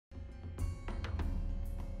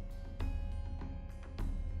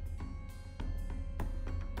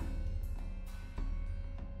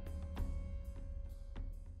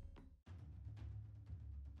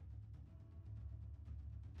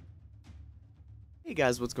Hey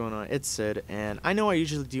guys, what's going on? It's Sid, and I know I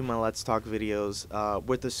usually do my Let's Talk videos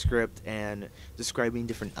with a script and describing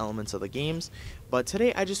different elements of the games, but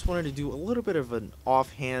today I just wanted to do a little bit of an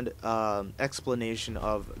offhand explanation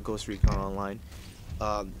of Ghost Recon Online.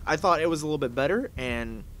 I thought it was a little bit better,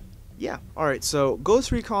 and yeah. Alright, so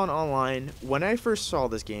Ghost Recon Online, when I first saw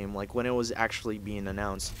this game, like when it was actually being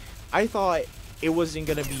announced, I thought it wasn't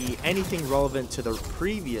going to be anything relevant to the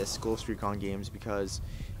previous Ghost Recon games because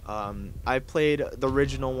I played the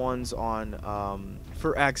original ones on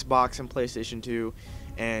for Xbox and PlayStation 2,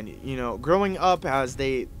 and you know, growing up as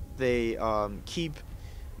they keep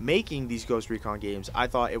making these Ghost Recon games, I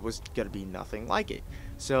thought it was gonna be nothing like it.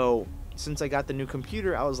 So since I got the new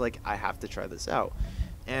computer, I was like, I have to try this out.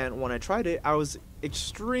 And when I tried it, I was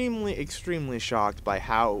extremely shocked by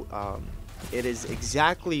how it is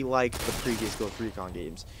exactly like the previous Ghost Recon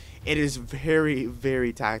games. It is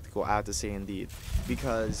very tactical, I have to say, indeed,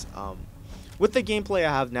 because with the gameplay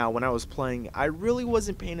I have now, when I was playing, I really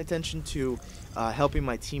wasn't paying attention to helping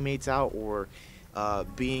my teammates out or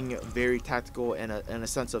being very tactical in a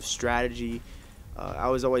sense of strategy. I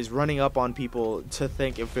was always running up on people to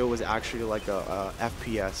think if it was actually like a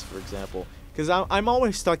FPS, for example, because I'm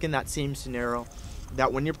always stuck in that same scenario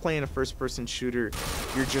that when you're playing a first-person shooter,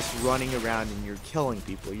 you're just running around and you're killing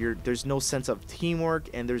people. There's no sense of teamwork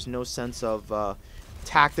and there's no sense of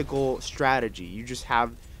tactical strategy. You just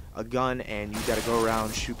have a gun and you gotta go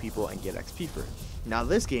around, shoot people, and get XP for it. Now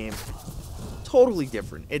this game, totally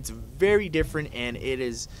different. It's very different, and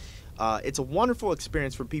it's a wonderful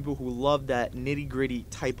experience for people who love that nitty-gritty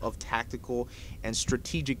type of tactical and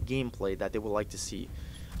strategic gameplay that they would like to see.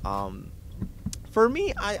 For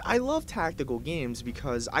me, I love tactical games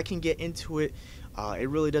because I can get into it. It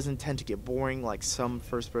really doesn't tend to get boring like some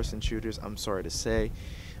first-person shooters, I'm sorry to say.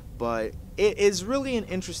 But it is really an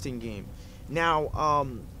interesting game. Now,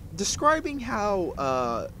 describing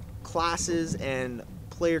how classes and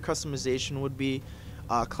player customization would be.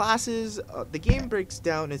 Classes, the game breaks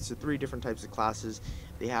down into 3 different types of classes.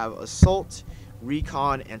 They have Assault,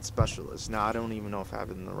 Recon, and Specialist. Now, I don't even know if I have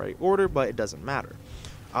it in the right order, but it doesn't matter.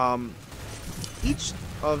 Each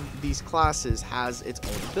of these classes has its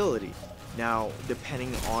own ability. Now,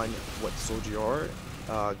 depending on what soldier you are,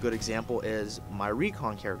 a good example is my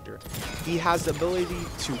Recon character. He has the ability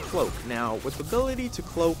to cloak. Now, with the ability to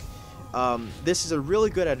cloak, this is a really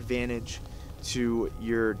good advantage to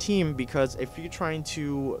your team, because if you're trying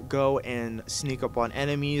to go and sneak up on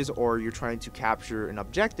enemies or you're trying to capture an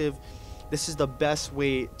objective, this is the best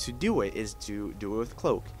way to do it, is to do it with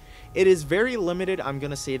cloak. It is very limited, I'm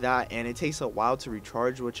gonna say that, and it takes a while to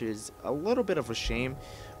recharge, which is a little bit of a shame.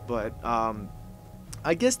 But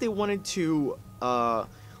I guess they wanted to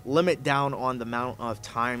limit down on the amount of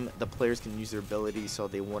time the players can use their ability, so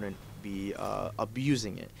they wouldn't be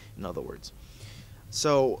abusing it, in other words.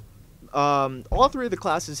 So all 3 of the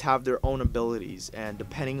classes have their own abilities, and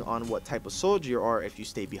depending on what type of soldier you are, if you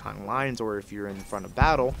stay behind lines or if you're in front of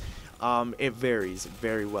battle, it varies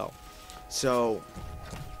very well. So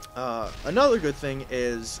another good thing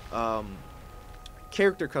is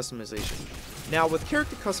character customization. Now, with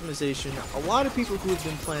character customization, a lot of people who have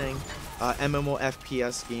been playing MMO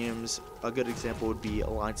FPS games, a good example would be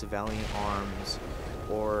Alliance of Valiant Arms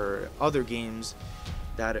or other games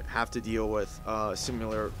that have to deal with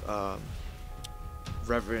similar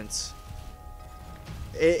reverence.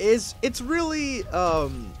 It's really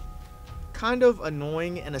kind of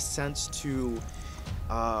annoying in a sense to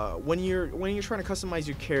when you're trying to customize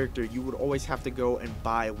your character, you would always have to go and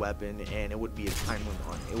buy a weapon, and it would be a time limit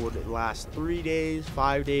on it. It would last 3 days,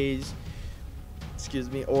 5 days,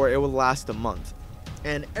 excuse me, or it would last a month.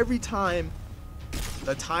 And every time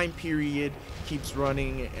the time period keeps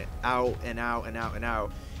running out and out and out and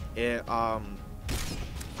out, it I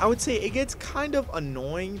would say it gets kind of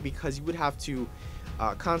annoying, because you would have to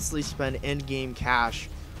constantly spend in-game cash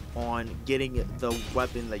on getting the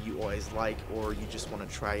weapon that you always like or you just want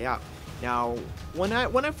to try out. Now, when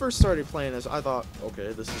I first started playing this, I thought,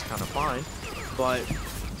 okay, this is kind of fine, but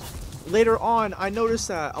later on I noticed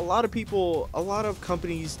that a lot of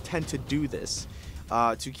companies tend to do this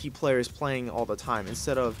to keep players playing all the time,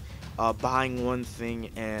 instead of buying one thing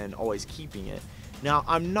and always keeping it. Now,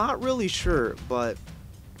 I'm not really sure, but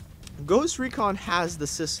Ghost Recon has the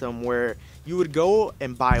system where you would go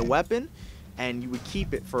and buy a weapon and you would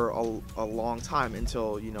keep it for a long time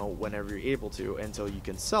until, you know, whenever you're able to, until you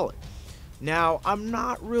can sell it. Now, I'm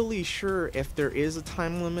not really sure if there is a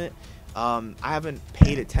time limit. I haven't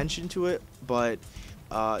paid attention to it, but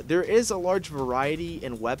there is a large variety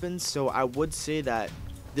in weapons, so I would say that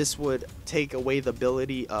this would take away the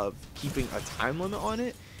ability of keeping a time limit on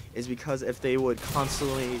it, is because if they would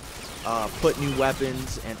constantly put new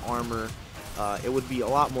weapons and armor, it would be a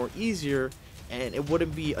lot more easier, and it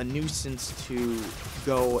wouldn't be a nuisance to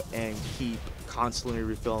go and keep constantly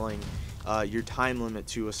refilling your time limit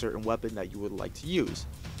to a certain weapon that you would like to use.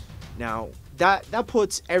 Now that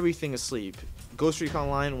puts everything asleep. Ghost Recon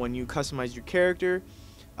Online, when you customize your character,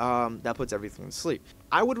 that puts everything to sleep.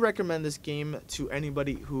 I would recommend this game to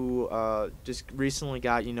anybody who just recently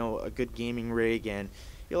got, you know, a good gaming rig, and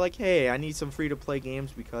you're like, hey, I need some free-to-play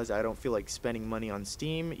games because I don't feel like spending money on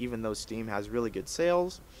Steam, even though Steam has really good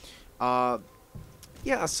sales.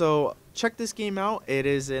 Yeah, so check this game out. It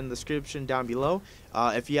is in the description down below.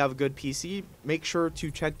 If you have a good PC, make sure to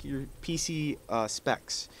check your PC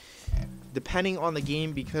specs, depending on the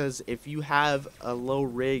game, because if you have a low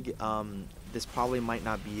rig, this probably might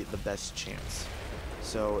not be the best chance.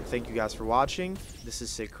 So thank you guys for watching. This is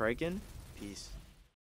Sidkriken. Peace.